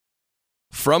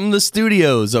From the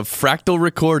studios of Fractal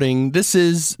Recording, this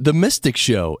is The Mystic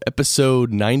Show,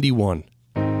 episode 91.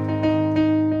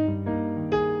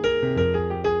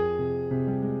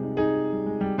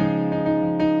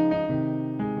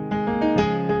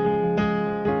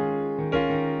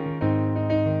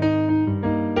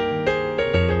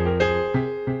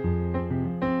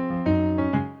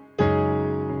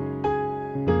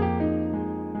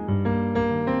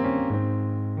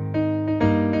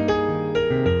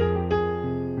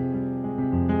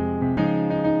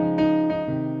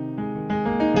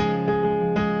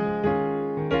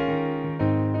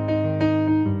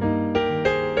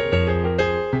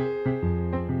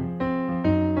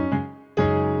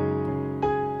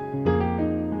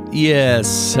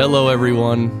 Yes, hello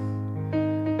everyone.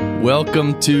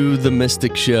 Welcome to The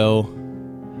Mystic Show.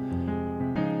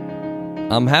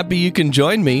 I'm happy you can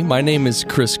join me. My name is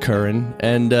Chris Curran,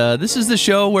 and this is the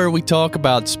show where we talk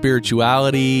about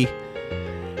spirituality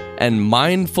and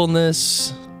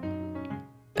mindfulness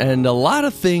and a lot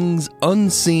of things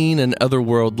unseen and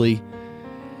otherworldly.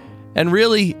 And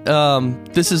really,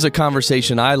 this is a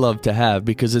conversation I love to have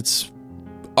because it's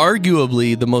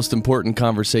arguably the most important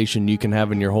conversation you can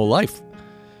have in your whole life.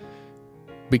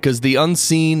 Because the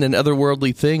unseen and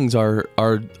otherworldly things are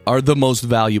the most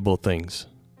valuable things.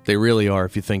 They really are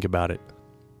if you think about it.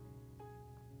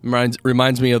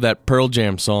 Reminds me of that Pearl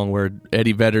Jam song where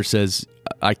Eddie Vedder says,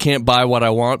 I can't buy what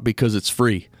I want because it's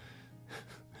free.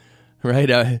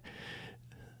 Right?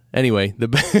 Anyway,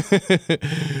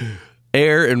 the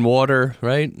air and water,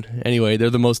 right? Anyway, they're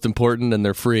the most important and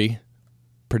they're free,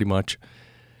 pretty much.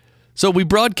 So we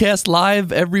broadcast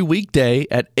live every weekday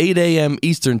at 8 a.m.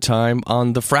 Eastern Time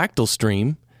on the Fractal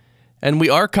stream, and we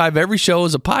archive every show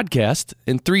as a podcast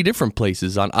in 3 different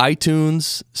places, on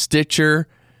iTunes, Stitcher,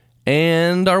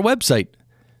 and our website,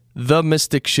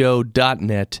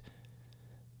 themysticshow.net.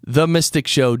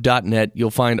 Themysticshow.net.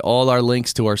 You'll find all our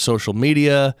links to our social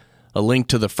media, a link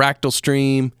to the Fractal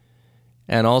stream,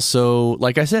 and also,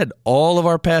 like I said, all of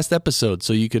our past episodes.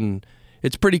 So you can,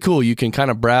 it's pretty cool. You can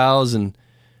kind of browse and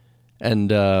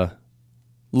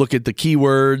look at the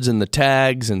keywords and the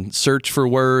tags and search for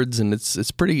words, and it's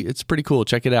pretty cool.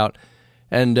 Check it out.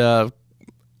 And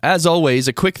as always,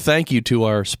 a quick thank you to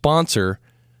our sponsor,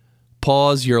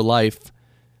 Pause Your Life.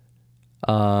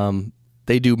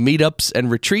 They do meetups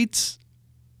and retreats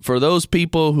for those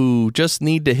people who just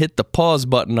need to hit the pause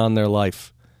button on their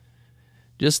life.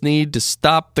 Just need to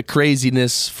stop the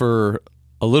craziness for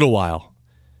a little while.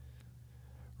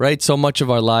 Right? So much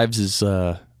of our lives is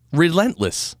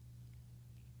relentless.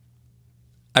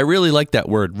 I really like that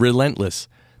word, relentless.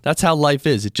 That's how life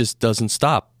is. It just doesn't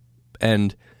stop.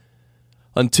 And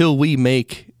until we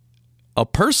make a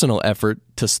personal effort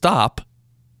to stop,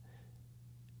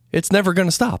 it's never going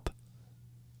to stop.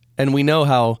 And we know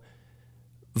how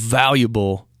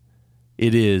valuable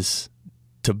it is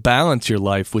to balance your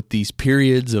life with these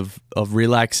periods of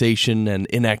relaxation and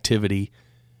inactivity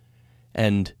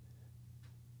and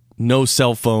no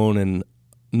cell phone and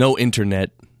no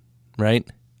internet, right?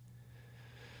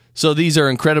 So these are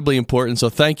incredibly important. So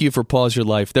thank you for Pause Your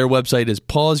Life. Their website is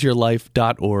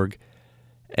pauseyourlife.org.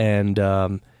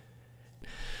 And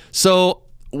so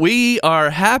we are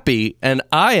happy, and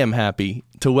I am happy,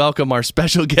 to welcome our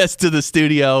special guest to the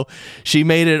studio. She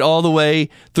made it all the way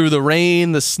through the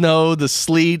rain, the snow, the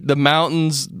sleet, the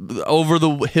mountains, over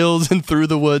the hills and through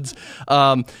the woods.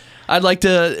 I'd like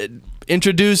to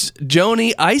introduce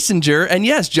Joanie Eisinger. And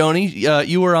yes, Joanie,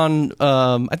 you were on,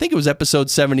 I think it was episode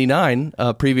 79,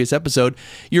 previous episode.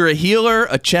 You're a healer,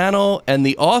 a channel, and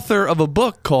the author of a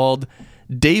book called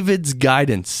David's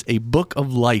Guidance, a Book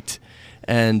of Light.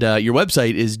 And your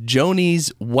website is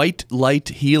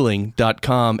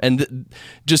jonieswhitelighthealing.com. And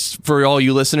just for all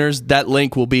you listeners, that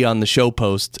link will be on the show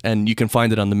post, and you can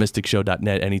find it on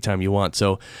themysticshow.net anytime you want.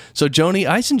 So Joanie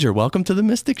Eisinger, welcome to The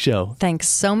Mystic Show. Thanks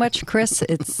so much, Chris.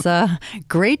 It's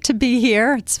great to be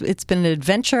here. It's been an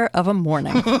adventure of a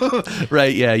morning.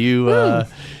 Right, yeah.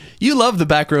 You love the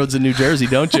back roads in New Jersey,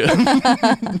 don't you?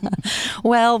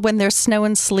 Well, when there's snow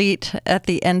and sleet at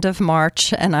the end of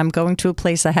March and I'm going to a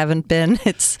place I haven't been,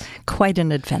 it's quite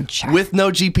an adventure. With no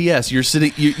GPS, you're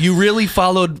sitting. You really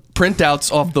followed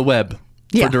printouts off the web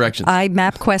for directions. I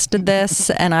MapQuested this,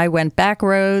 and I went back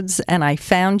roads, and I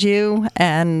found you,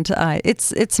 and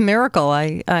it's a miracle.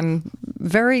 I'm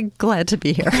very glad to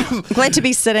be here. I'm glad to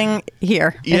be sitting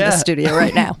here in the studio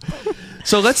right now.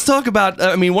 So let's talk about,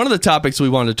 one of the topics we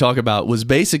wanted to talk about was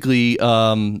basically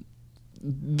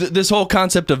this whole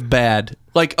concept of bad.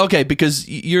 Like, okay, because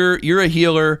you're a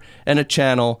healer and a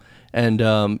channel,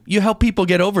 and you help people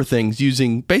get over things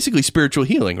using basically spiritual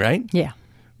healing, right? Yeah.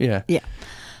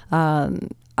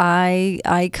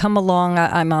 I come along,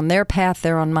 I'm on their path,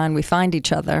 they're on mine, we find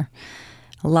each other.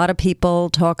 A lot of people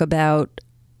talk about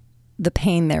the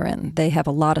pain they're in. They have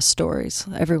a lot of stories.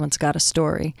 Everyone's got a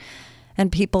story.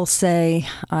 And people say,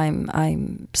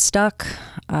 I'm stuck.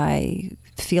 I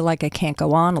feel like I can't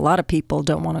go on. A lot of people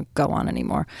don't want to go on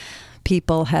anymore.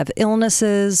 People have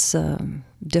illnesses,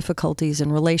 difficulties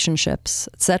in relationships,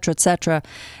 et cetera,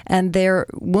 and they're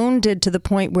wounded to the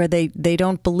point where they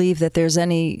don't believe that there's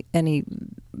any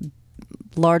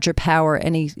larger power,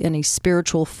 any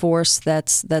spiritual force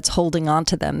that's holding on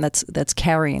to them, that's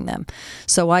carrying them.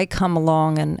 So I come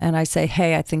along and I say,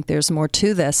 hey, I think there's more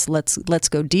to this. Let's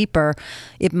go deeper.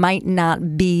 It might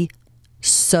not be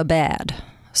so bad.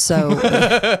 So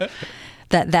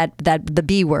that the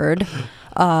B word.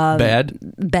 Bad.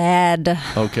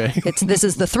 Okay. This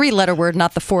is the 3-letter word,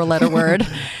 not the 4-letter word.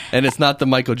 And it's not the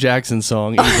Michael Jackson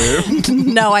song either.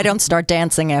 No, I don't start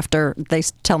dancing after they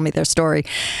tell me their story,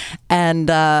 and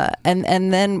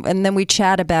then we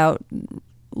chat about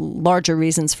larger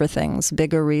reasons for things,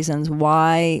 bigger reasons,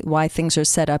 why things are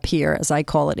set up here, as I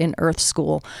call it, in Earth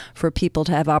School, for people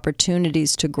to have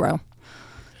opportunities to grow.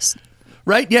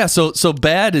 Right. Yeah. So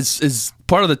bad is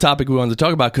part of the topic we wanted to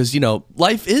talk about because,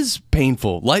 life is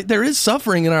painful. There is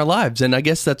suffering in our lives. And I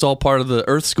guess that's all part of the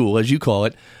Earth School, as you call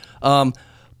it.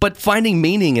 But finding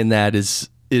meaning in that is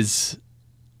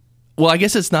well, I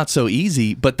guess it's not so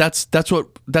easy, but that's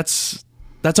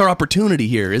our opportunity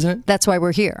here, isn't it? That's why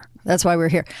we're here.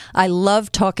 I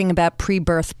love talking about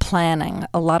pre-birth planning.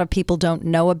 A lot of people don't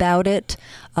know about it.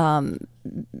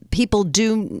 People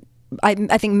do. I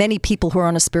think many people who are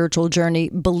on a spiritual journey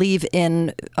believe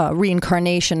in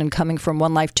reincarnation and coming from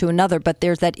one life to another, but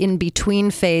there's that in-between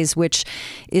phase which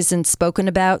isn't spoken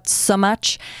about so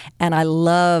much, and I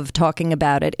love talking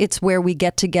about it. It's where we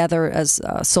get together as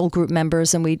soul group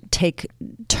members and we take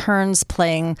turns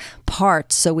playing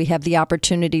parts, so we have the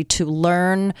opportunity to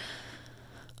learn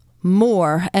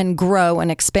more and grow and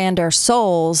expand our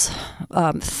souls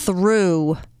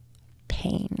through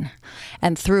pain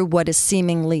and through what is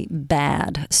seemingly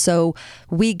bad. So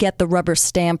we get the rubber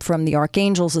stamp from the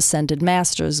archangels, ascended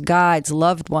masters, guides,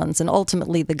 loved ones, and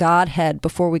ultimately the Godhead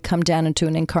before we come down into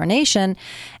an incarnation.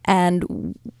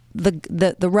 And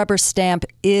the rubber stamp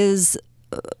is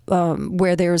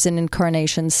where there is an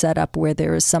incarnation set up, where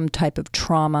there is some type of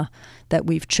trauma that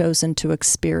we've chosen to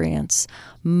experience.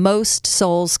 Most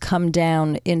souls come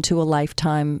down into a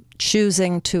lifetime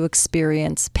choosing to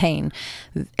experience pain.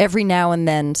 Every now and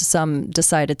then, some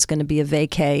decide it's going to be a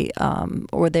vacay,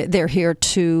 or they're here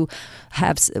to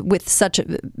have with such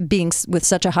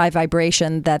a high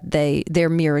vibration that their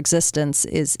mere existence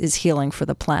is healing for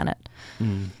the planet.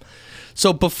 Mm.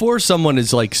 So before someone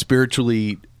is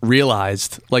spiritually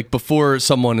realized, before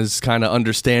someone is kind of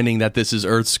understanding that this is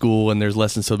Earth School and there's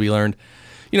lessons to be learned,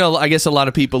 I guess a lot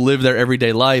of people live their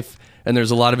everyday life and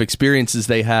there's a lot of experiences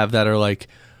they have that are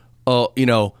oh,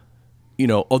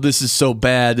 this is so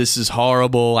bad, this is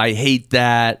horrible, I hate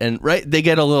that, and right, they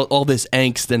get all this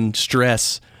angst and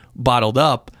stress bottled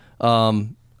up.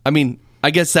 I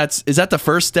guess is that the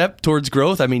first step towards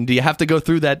growth? Do you have to go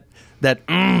through that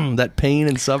pain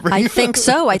and suffering? I think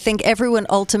so. I think everyone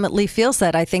ultimately feels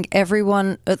that. I think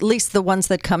everyone, at least the ones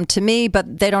that come to me,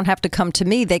 but they don't have to come to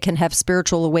me. They can have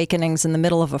spiritual awakenings in the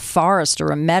middle of a forest or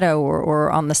a meadow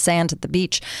or on the sand at the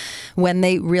beach when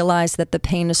they realize that the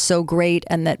pain is so great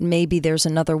and that maybe there's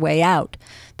another way out,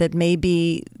 that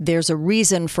maybe there's a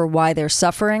reason for why they're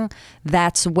suffering.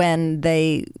 That's when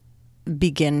they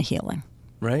begin healing.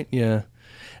 Right? Yeah.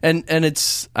 And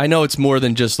I know it's more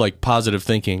than just positive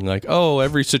thinking,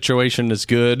 every situation is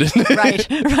good.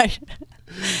 Right.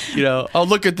 I'll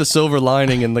look at the silver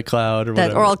lining in the cloud or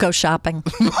whatever. Or I'll go shopping.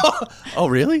 Oh,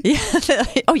 really? Yeah.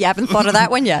 Oh, you haven't thought of that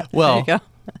one yet? Well, there you go.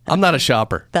 I'm not a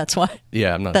shopper. That's why.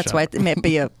 Yeah, I'm not That's a shopper. why it may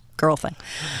be a girl thing.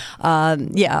 A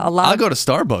lot. I'll go to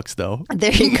Starbucks, though.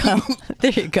 There you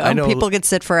go. I know. People can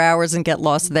sit for hours and get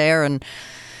lost there and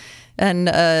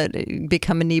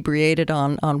become inebriated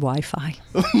on Wi-Fi.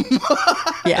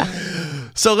 Yeah.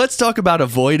 So let's talk about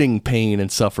avoiding pain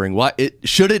and suffering.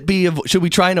 Should we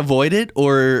try and avoid it,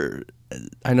 or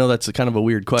I know that's kind of a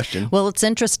weird question. Well, it's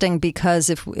interesting because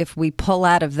if we pull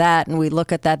out of that and we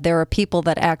look at that, there are people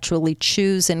that actually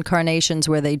choose incarnations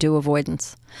where they do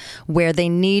avoidance, where they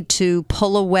need to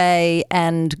pull away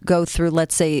and go through,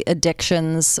 let's say,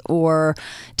 addictions or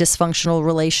dysfunctional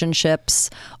relationships,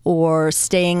 or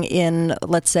staying in,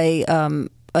 let's say,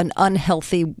 an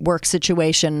unhealthy work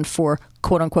situation for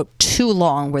quote unquote too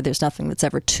long, where there's nothing that's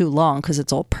ever too long because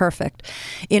it's all perfect,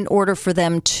 in order for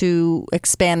them to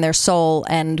expand their soul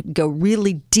and go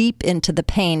really deep into the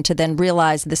pain to then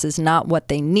realize this is not what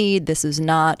they need. This is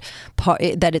not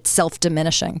that it's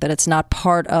self-diminishing, that it's not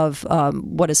part of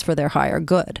what is for their higher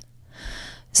good.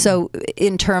 So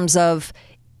in terms of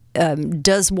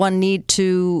does one need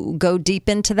to go deep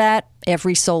into that?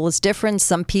 Every soul is different.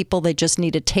 Some people, they just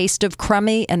need a taste of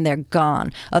crummy and they're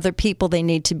gone. Other people, they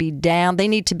need to be down. They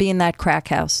need to be in that crack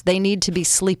house. They need to be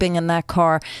sleeping in that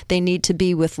car. They need to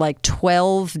be with like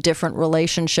 12 different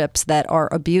relationships that are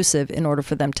abusive in order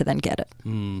for them to then get it.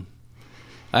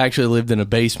 I actually lived in a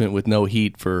basement with no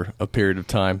heat for a period of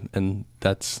time, and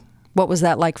that's... What was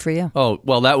that like for you? Oh,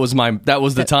 well, that was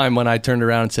the time when I turned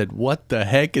around and said, what the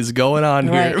heck is going on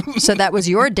here? So that was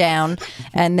your down,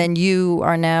 and then you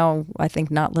are now, I think,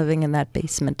 not living in that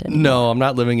basement anymore. No, I'm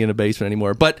not living in a basement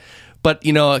anymore. But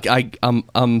you know,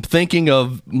 I'm thinking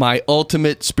of my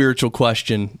ultimate spiritual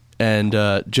question, and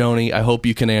Joanie, I hope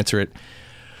you can answer it.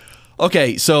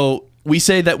 Okay, so we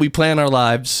say that we pre-plan our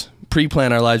lives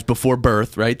before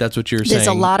birth, right? That's what you're saying. There's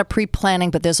a lot of pre-planning,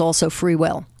 but there's also free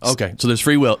will. Okay, so there's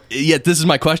free will. Yet this is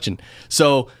my question.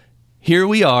 So here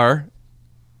we are,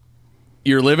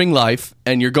 you're living life,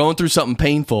 and you're going through something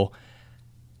painful.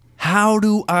 How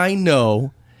do I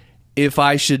know if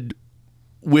I should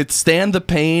withstand the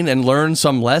pain and learn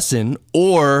some lesson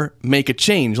or make a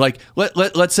change? Like,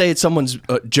 let's say it's someone's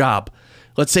job.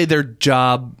 Let's say their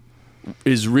job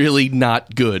is really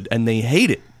not good, and they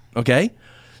hate it, okay?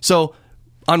 So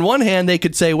on one hand, they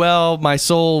could say, well, my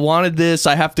soul wanted this.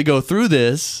 I have to go through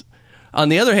this. On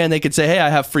the other hand, they could say, hey, I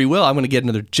have free will. I'm going to get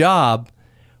another job.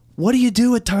 What do you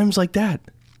do at times like that?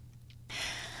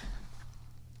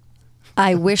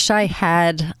 I wish I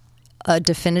had a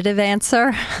definitive answer.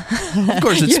 Of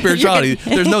course, it's spirituality.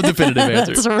 There's no definitive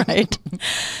answer. That's right.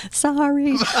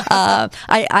 Sorry.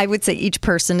 I would say each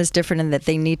person is different in that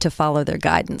they need to follow their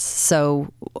guidance.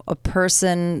 So a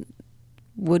person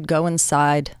would go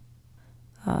inside.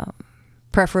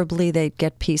 Preferably they'd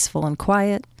get peaceful and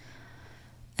quiet,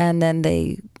 and then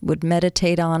they would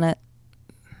meditate on it.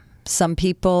 Some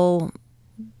people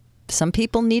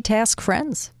need to ask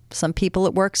friends. Some people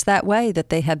it works that way, that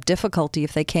they have difficulty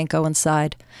if they can't go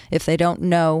inside, if they don't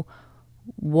know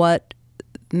what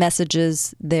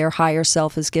messages their higher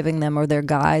self is giving them or their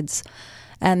guides,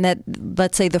 and that,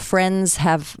 let's say, the friends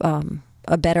have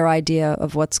a better idea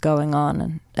of what's going on.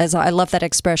 And as I love that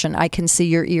expression, I can see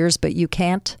your ears, but you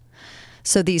can't.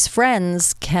 So these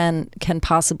friends can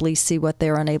possibly see what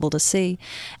they're unable to see.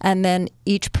 And then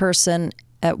each person,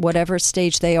 at whatever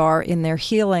stage they are in their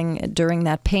healing during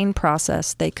that pain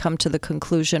process, they come to the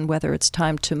conclusion whether it's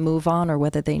time to move on or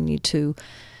whether they need to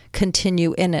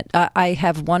continue in it. I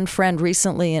have one friend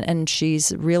recently, and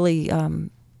she's really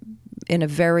in a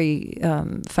very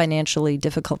financially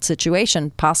difficult situation,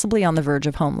 possibly on the verge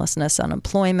of homelessness,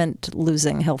 unemployment,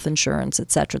 losing health insurance,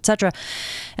 et cetera, et cetera.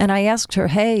 And I asked her,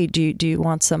 hey, do you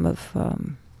want some of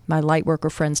my light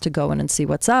worker friends to go in and see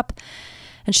what's up?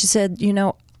 And she said, you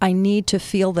know, I need to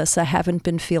feel this. I haven't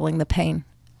been feeling the pain.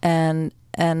 And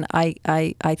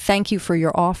I thank you for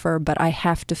your offer, but I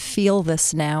have to feel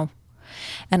this now.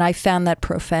 And I found that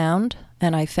profound,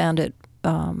 and I found it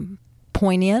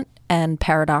poignant and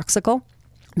paradoxical,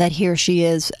 that here she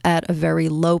is at a very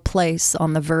low place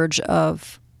on the verge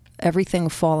of everything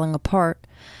falling apart.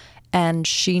 And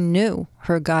she knew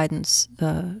her guidance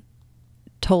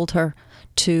told her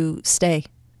to stay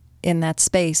in that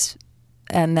space,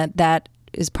 and that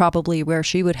is probably where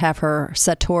she would have her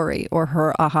satori or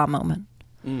her aha moment.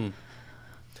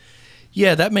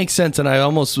 Yeah, that makes sense. And I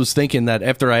almost was thinking that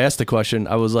after I asked the question,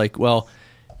 I was like, well,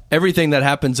 everything that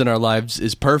happens in our lives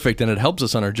is perfect and it helps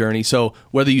us on our journey. So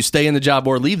whether you stay in the job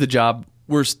or leave the job,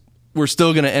 we're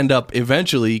still going to end up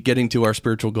eventually getting to our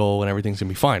spiritual goal, and everything's going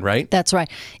to be fine, right? That's right.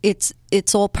 It's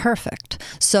all perfect.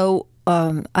 So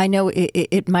I know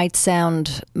it might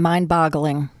sound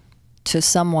mind-boggling to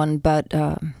someone, but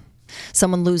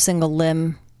someone losing a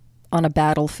limb on a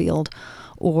battlefield,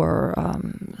 or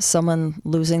someone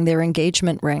losing their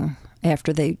engagement ring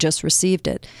after they just received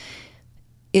it,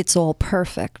 it's all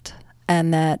perfect,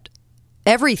 and that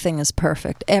everything is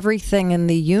perfect. Everything in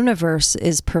the universe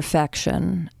is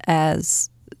perfection, as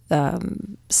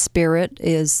spirit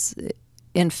is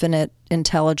infinite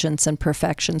intelligence and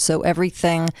perfection. So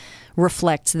everything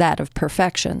reflects that of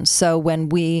perfection. So when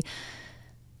we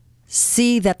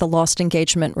see that the lost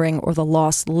engagement ring or the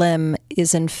lost limb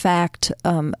is in fact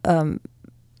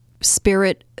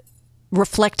spirit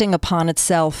reflecting upon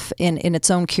itself in its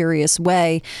own curious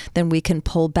way, then we can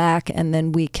pull back and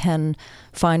then we can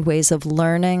find ways of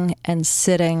learning and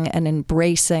sitting and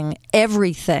embracing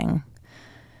everything,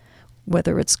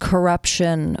 whether it's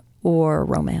corruption or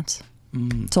romance.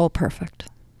 It's all perfect.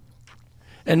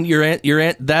 And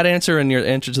that answer and your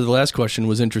answer to the last question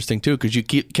was interesting too, because you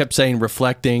kept saying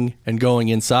reflecting and going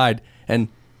inside, and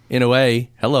in a way,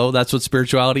 hello, that's what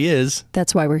spirituality is.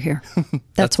 That's why we're here.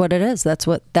 That's what it is. That's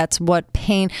what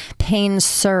pain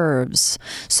serves.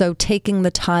 So taking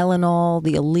the Tylenol,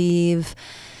 the Aleve,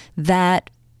 that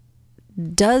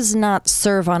does not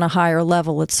serve on a higher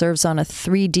level. It serves on a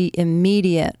 3D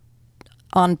immediate,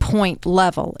 on point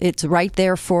level. It's right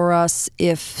there for us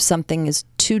if something is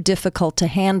too difficult to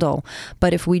handle.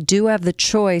 But if we do have the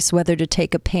choice whether to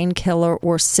take a painkiller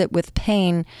or sit with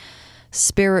pain,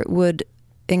 Spirit would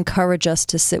encourage us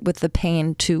to sit with the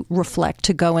pain, to reflect,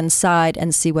 to go inside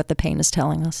and see what the pain is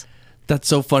telling us. That's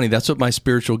so funny. That's what my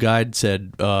spiritual guide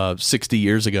said 60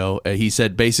 years ago. He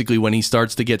said basically when he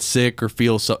starts to get sick or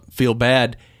feel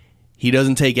bad, he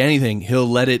doesn't take anything. He'll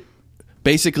let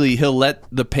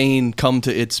the pain come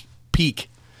to its peak,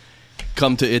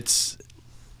 the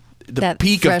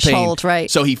peak of pain.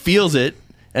 Right. So he feels it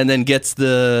and then gets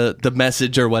the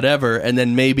message or whatever, and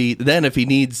then maybe then if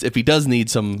he does need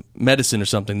some medicine or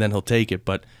something, then he'll take it.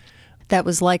 But that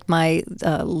was like my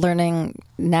learning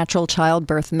natural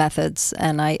childbirth methods,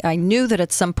 and I knew that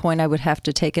at some point I would have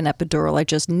to take an epidural. I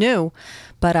just knew,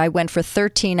 but I went for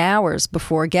 13 hours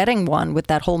before getting one with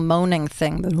that whole moaning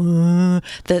thing,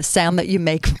 the sound that you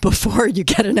make before you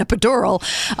get an epidural,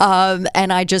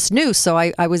 and I just knew. So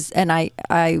I was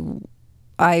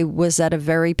at a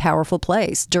very powerful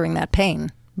place during that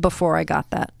pain before I got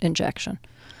that injection.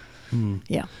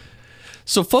 Yeah.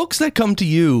 So folks that come to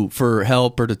you for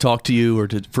help or to talk to you or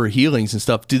for healings and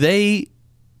stuff, I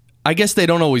guess they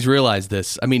don't always realize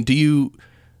this. I mean,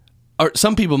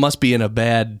 some people must be in a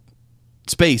bad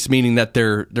space, meaning that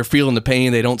they're feeling the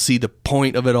pain, they don't see the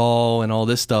point of it all and all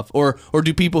this stuff. Or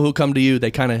do people who come to you,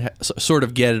 they kind of sort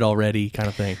of get it already kind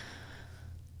of thing?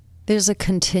 There's a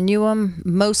continuum.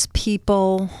 Most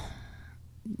people,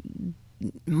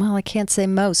 well, I can't say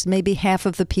most, maybe half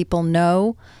of the people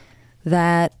know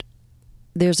that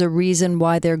there's a reason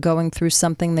why they're going through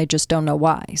something, they just don't know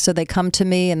why. So they come to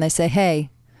me and they say, hey,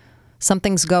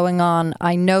 something's going on.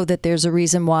 I know that there's a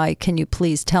reason why. Can you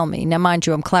please tell me? Now, mind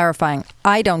you, I'm clarifying.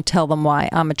 I don't tell them why.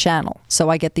 I'm a channel. So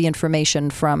I get the information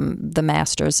from the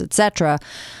masters, etc.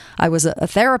 I was a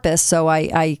therapist, so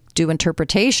I do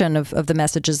interpretation of the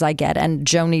messages I get. And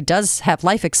Joanie does have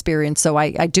life experience, so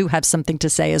I do have something to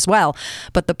say as well.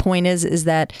 But the point is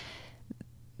that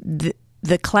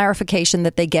the clarification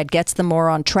that they get gets them more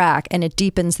on track, and it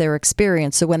deepens their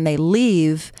experience. So when they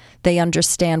leave, they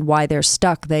understand why they're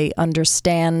stuck. They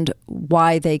understand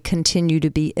why they continue to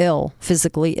be ill,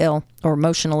 physically ill or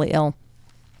emotionally ill,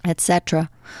 etc.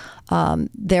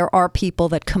 There are people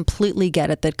that completely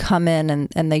get it, that come in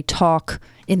and they talk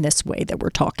in this way that we're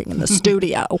talking in the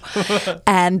studio.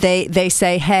 And they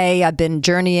say, hey, I've been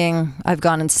journeying. I've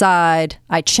gone inside.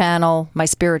 I channel. My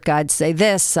spirit guides say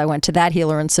this. I went to that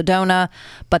healer in Sedona,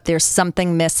 but there's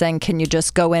something missing. Can you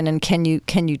just go in and can you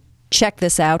check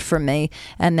this out for me?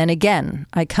 And then again,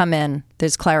 I come in,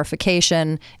 there's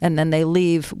clarification, and then they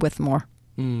leave with more.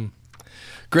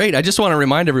 Great. I just want to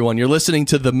remind everyone, you're listening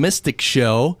to The Mystic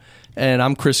Show, and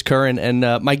I'm Chris Curran, and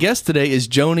my guest today is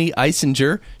Joanie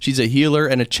Eisinger. She's a healer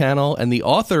and a channel and the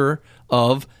author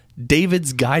of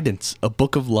David's Guidance, a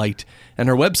Book of Light. And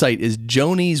her website is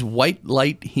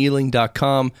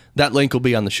jonieswhitelightshealing.com. That link will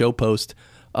be on the show post.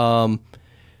 I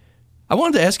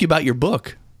wanted to ask you about your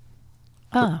book.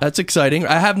 Oh. That's exciting.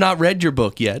 I have not read your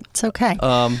book yet. It's okay.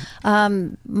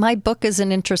 My book is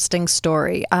an interesting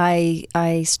story.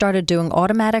 I started doing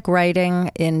automatic writing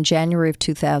in January of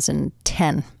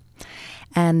 2010.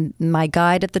 And my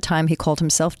guide at the time, he called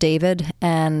himself David,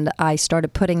 and I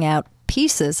started putting out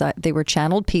pieces. They were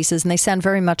channeled pieces, and they sound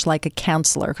very much like a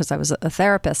counselor because I was a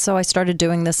therapist. So I started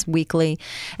doing this weekly,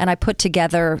 and I put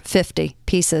together 50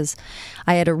 pieces.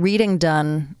 I had a reading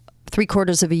done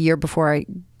 3/4 of a year before I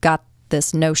got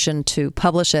this notion to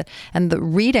publish it. And the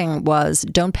reading was,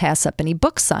 don't pass up any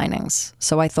book signings.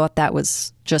 So I thought that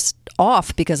was just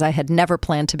off because I had never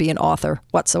planned to be an author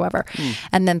whatsoever.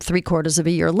 And then 3/4 of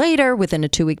a year later, within a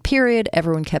 2-week period,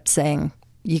 everyone kept saying,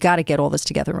 you got to get all this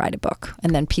together and write a book.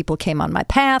 And then people came on my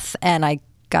path and I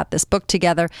got this book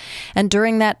together. And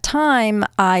during that time,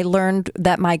 I learned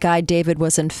that my guide David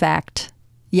was in fact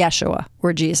Yeshua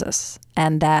or Jesus.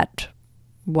 And that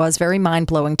was very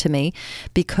mind-blowing to me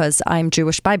because I'm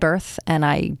Jewish by birth, and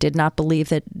I did not believe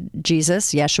that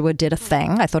Jesus, Yeshua, did a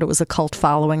thing. I thought it was a cult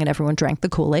following and everyone drank the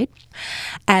Kool-Aid.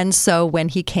 And so when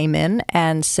he came in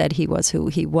and said he was who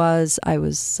he was, I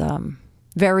was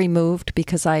very moved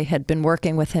because I had been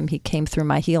working with him. He came through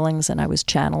my healings, and I was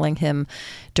channeling him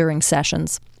during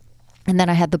sessions. And then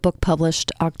I had the book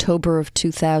published October of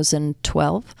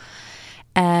 2012.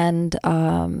 And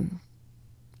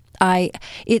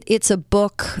it's a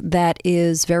book that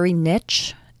is very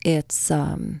niche. It's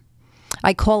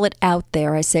I call it out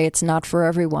there. I say it's not for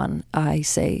everyone. I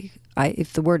say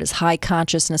if the word is high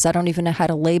consciousness, I don't even know how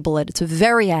to label it. It's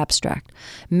very abstract.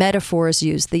 Metaphors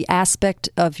used. The aspect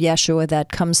of Yeshua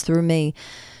that comes through me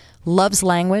loves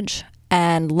language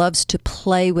and loves to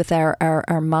play with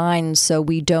our minds so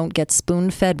we don't get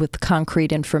spoon-fed with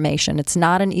concrete information. It's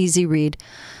not an easy read,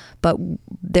 but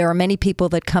there are many people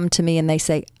that come to me and they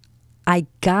say, I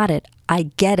got it. I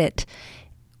get it.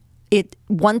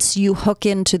 Once you hook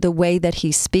into the way that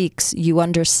he speaks, you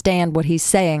understand what he's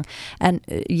saying. And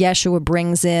Yeshua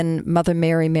brings in Mother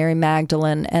Mary, Mary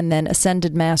Magdalene, and then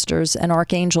ascended masters and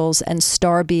archangels and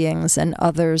star beings and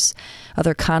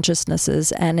other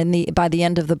consciousnesses. And by the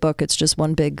end of the book, it's just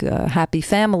one big happy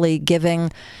family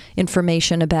giving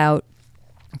information about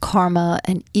karma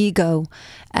and ego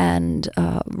and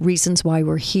reasons why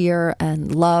we're here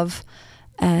and love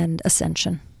and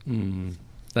ascension.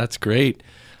 That's great.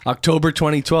 October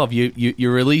 2012.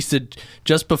 You released it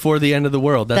just before the end of the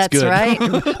world. That's good. Right.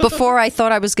 Before I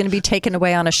thought I was going to be taken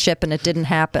away on a ship, and it didn't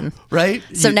happen. Right.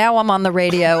 So now I'm on the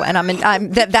radio, and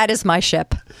that is my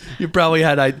ship. You probably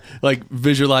had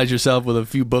visualize yourself with a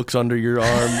few books under your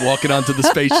arm, walking onto the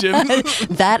spaceship.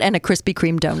 That and a Krispy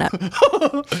Kreme donut.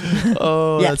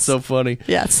 Oh, yes. That's so funny.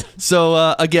 Yes.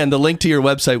 So again, the link to your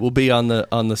website will be on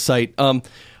the site. I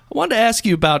wanted to ask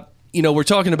you about. We're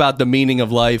talking about the meaning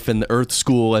of life and the Earth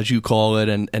School, as you call it,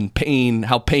 and pain,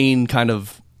 how pain kind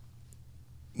of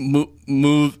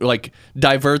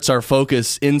diverts our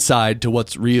focus inside to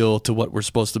what's real, to what we're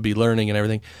supposed to be learning and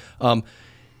everything.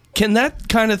 Can that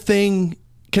kind of thing,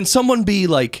 can someone be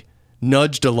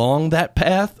nudged along that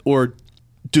path, or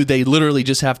do they literally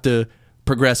just have to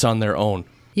progress on their own?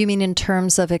 You mean in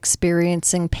terms of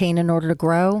experiencing pain in order to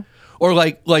grow? Or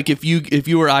if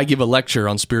you or I give a lecture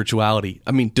on spirituality,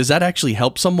 I mean, does that actually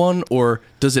help someone, or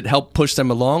does it help push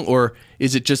them along, or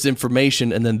is it just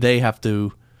information and then they have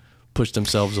to push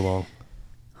themselves along?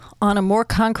 On a more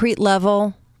concrete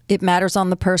level, it matters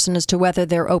on the person as to whether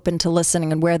they're open to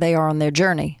listening and where they are on their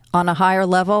journey. On a higher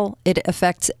level, it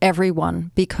affects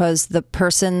everyone because the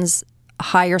person's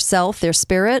higher self, their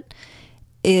spirit,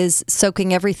 is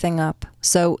soaking everything up.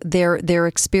 So they're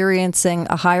experiencing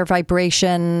a higher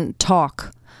vibration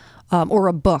talk, or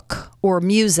a book, or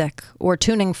music, or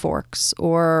tuning forks,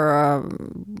 or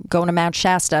going to Mount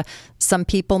Shasta. Some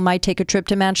people might take a trip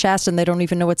to Mount Shasta and they don't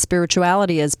even know what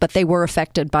spirituality is, but they were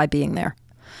affected by being there.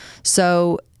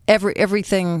 So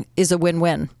everything is a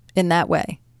win-win in that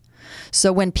way.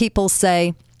 So when people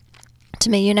say to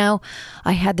me,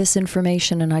 I had this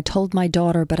information and I told my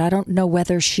daughter, but I don't know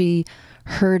whether she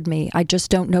heard me. I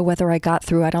just don't know whether I got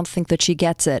through. I don't think that she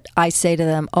gets it. I say to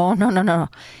them, oh, no.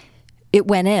 It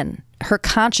went in. Her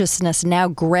consciousness now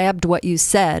grabbed what you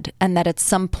said, and that at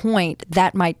some point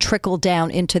that might trickle down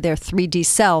into their 3D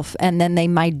self, and then they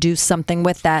might do something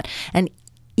with that. And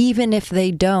even if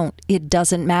they don't, it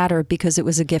doesn't matter because it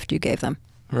was a gift you gave them.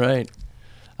 Right.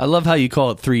 I love how you call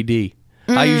it 3D.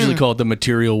 I usually call it the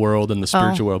material world and the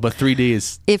spiritual world, but 3D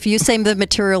is... If you say the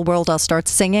material world, I'll start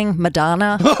singing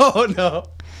Madonna. Oh, no.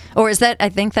 Or is that, I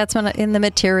think that's in the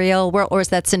material world, or is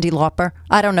that Cyndi Lauper?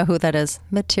 I don't know who that is.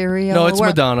 Material No, it's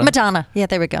world. Madonna. Madonna. Yeah,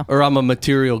 there we go. Or I'm a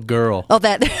material girl. Oh,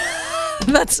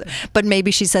 that's... But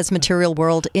maybe she says material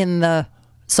world in the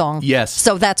song. Yes.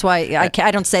 So that's why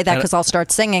I don't say that, because I'll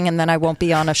start singing and then I won't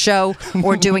be on a show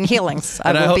or doing healings.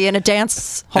 I will be in a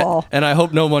dance hall. And I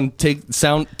hope no one takes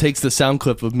the sound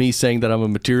clip of me saying that I'm a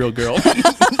material girl.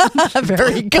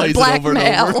 Very good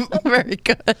blackmail. Very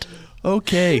good.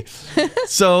 Okay.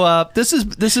 So this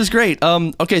is great.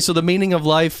 Okay, so the meaning of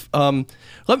life.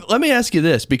 Let me ask you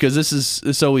this, because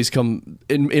this always come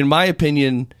in my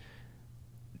opinion,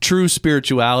 true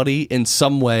spirituality in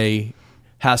some way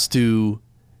has to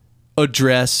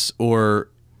address or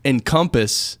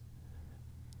encompass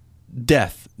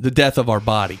death, the death of our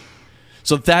body.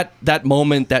 So that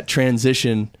moment, that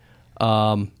transition,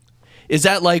 is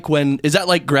that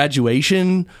like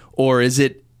graduation, or is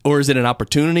it an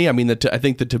opportunity? I mean, I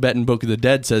think the Tibetan Book of the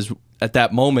Dead says at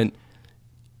that moment,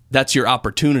 that's your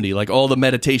opportunity. Like all the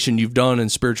meditation you've done and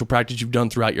spiritual practice you've done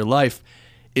throughout your life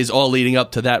is all leading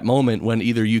up to that moment when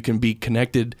either you can be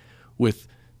connected with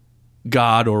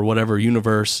God or whatever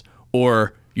universe,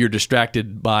 or you're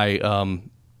distracted by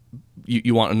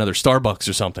you want another Starbucks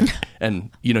or something, and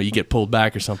you get pulled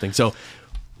back or something. So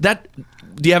that,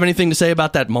 do you have anything to say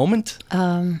about that moment?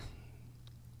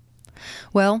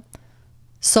 Well,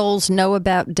 souls know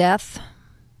about death.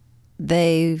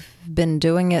 They've been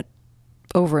doing it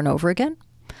over and over again,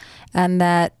 and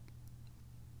that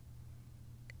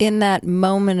in that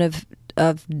moment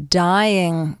of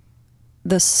dying,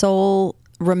 the soul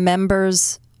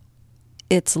remembers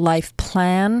its life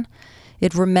plan.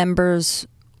 It remembers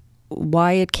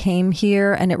why it came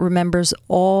here, and it remembers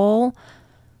all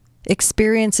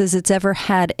experiences it's ever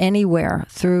had anywhere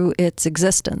through its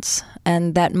existence.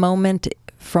 And that moment,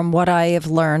 from what I have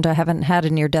learned, I haven't had a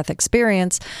near-death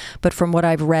experience, but from what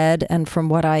I've read and from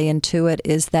what I intuit,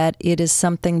 is that it is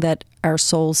something that our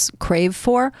souls crave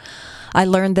for. I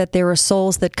learned that there are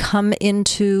souls that come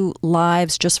into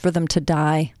lives just for them to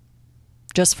die,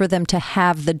 just for them to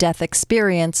have the death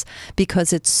experience,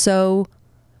 because it's so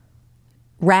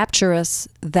rapturous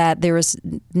that there were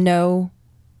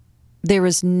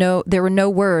no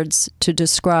words to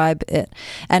describe it.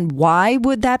 And why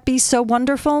would that be so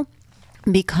wonderful?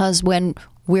 Because when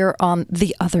we're on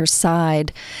the other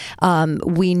side,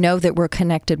 we know that we're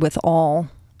connected with all.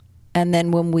 And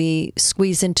then when we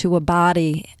squeeze into a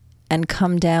body and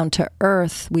come down to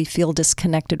earth, we feel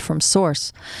disconnected from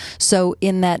source. So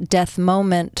in that death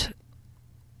moment,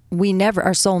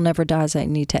 our soul never dies, I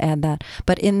need to add that.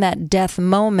 But in that death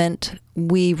moment,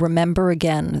 we remember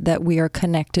again that we are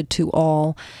connected to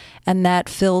all. And that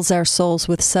fills our souls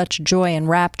with such joy and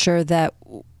rapture that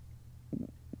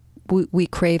we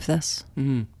crave this.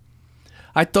 Mm-hmm.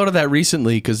 I thought of that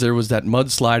recently because there was that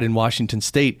mudslide in Washington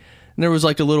State, and there was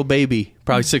like a little baby,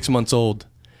 probably 6 months old.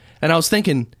 And I was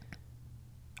thinking,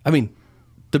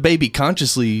 the baby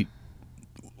consciously,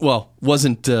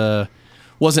 wasn't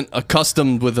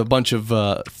accustomed with a bunch of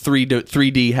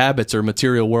 3D habits or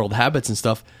material world habits and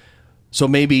stuff. So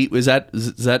maybe is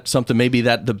that something? Maybe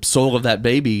that the soul of that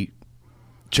baby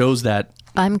chose that.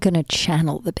 I'm going to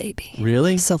channel the baby.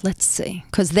 Really? So let's see,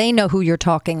 because they know who you're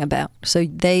talking about. So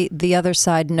the other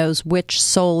side knows which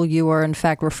soul you are in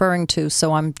fact referring to.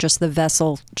 So I'm just the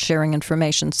vessel sharing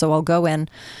information. So I'll go in.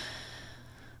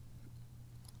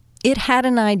 It had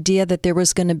an idea that there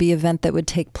was going to be an event that would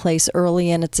take place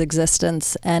early in its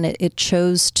existence, and it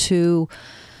chose to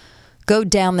go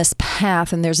down this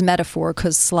path, and there's metaphor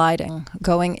because sliding,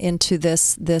 going into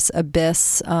this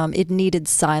abyss. It needed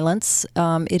silence.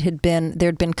 There'd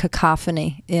been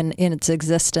cacophony in its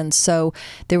existence, so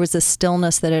there was a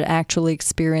stillness that it actually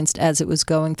experienced as it was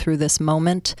going through this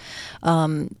moment.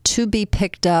 To be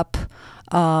picked up,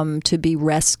 to be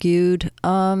rescued.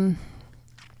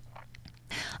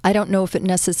 I don't know if it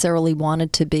necessarily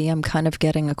wanted to be. I'm kind of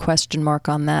getting a question mark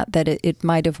on that it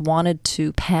might have wanted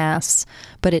to pass,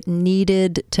 but it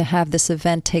needed to have this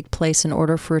event take place in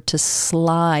order for it to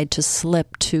slide, to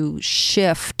slip, to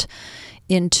shift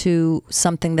into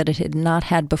something that it had not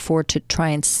had before, to try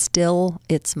and still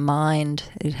its mind.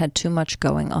 It had too much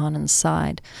going on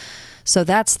inside. So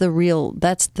that's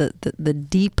the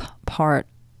deep part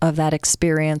of that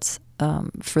experience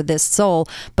for this soul.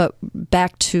 But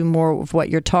back to more of what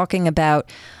you're talking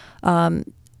about,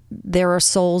 there are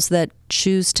souls that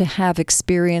choose to have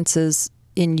experiences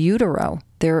in utero.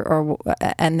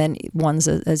 And then ones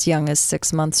as young as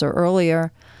 6 months or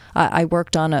earlier. I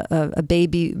worked on a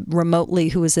baby remotely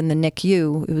who was in the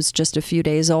NICU. It was just a few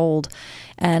days old,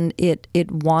 and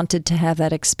it wanted to have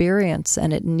that experience,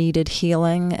 and it needed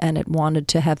healing, and it wanted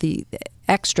to have the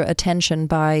extra attention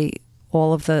by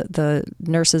all of the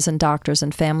nurses and doctors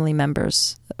and family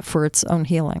members for its own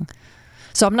healing.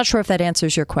 So I'm not sure if that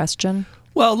answers your question.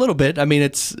 Well, a little bit.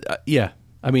 It's, yeah.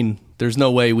 There's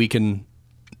no way we can,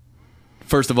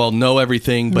 first of all, know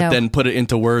everything, but then put it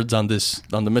into words on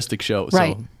the Mystic Show.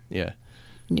 Right. So, yeah.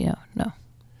 Yeah, no.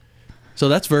 So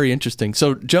that's very interesting.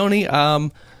 So, Joanie,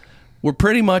 we're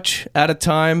pretty much out of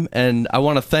time, and I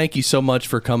want to thank you so much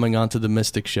for coming on to the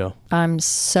Mystic Show. I'm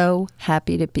so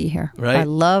happy to be here. Right? I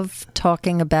love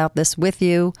talking about this with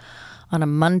you on a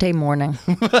Monday morning.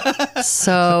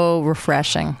 So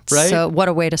refreshing. Right? So what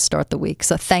a way to start the week.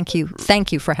 So thank you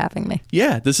for having me.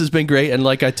 Yeah, this has been great. And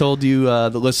like I told you, the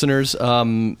listeners,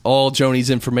 all Joanie's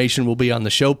information will be on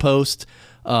the show post.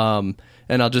 And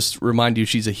I'll just remind you,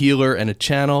 she's a healer and a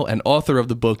channel and author of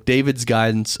the book, David's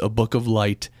Guidance, A Book of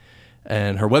Light.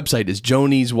 And her website is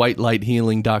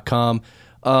jonieswhitelighthealing.com.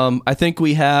 I think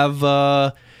we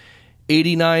have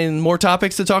 89 more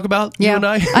topics to talk about, you and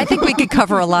I. I think we could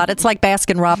cover a lot. It's like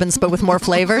Baskin Robbins, but with more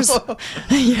flavors.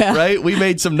 Yeah. Right? We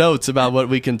made some notes about what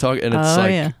we can talk, and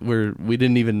it's we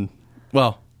didn't even,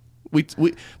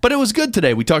 But it was good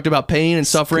today. We talked about pain and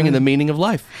suffering and the meaning of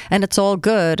life. And it's all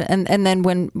good. And then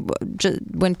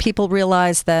when people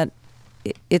realize that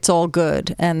it's all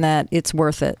good and that it's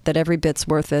worth it, that every bit's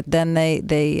worth it, then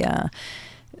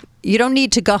you don't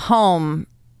need to go home.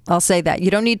 I'll say that.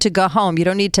 You don't need to go home. You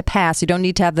don't need to pass. You don't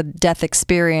need to have the death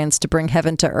experience to bring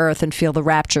heaven to earth and feel the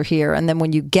rapture here. And then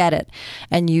when you get it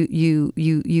and you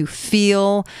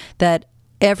feel that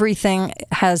everything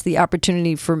has the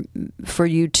opportunity for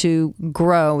you to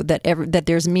grow, that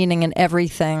there's meaning in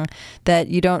everything, that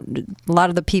you don't, a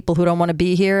lot of the people who don't want to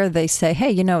be here, they say,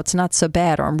 hey, it's not so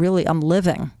bad, or I'm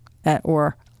living,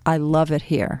 or I love it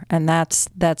here. And that's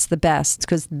the best,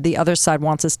 because the other side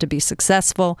wants us to be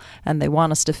successful and they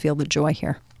want us to feel the joy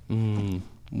here.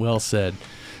 Well said.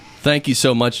 Thank you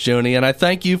so much, Joanie. And I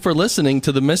thank you for listening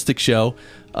to The Mystic Show.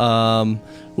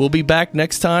 We'll be back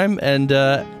next time. And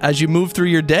as you move through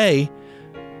your day,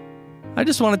 I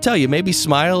just want to tell you, maybe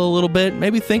smile a little bit.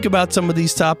 Maybe think about some of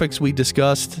these topics we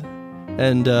discussed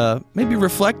and maybe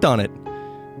reflect on it.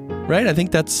 Right? I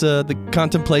think that's the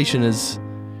contemplation is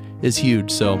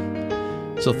huge. So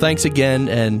thanks again.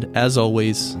 And as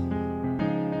always,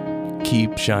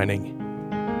 keep shining.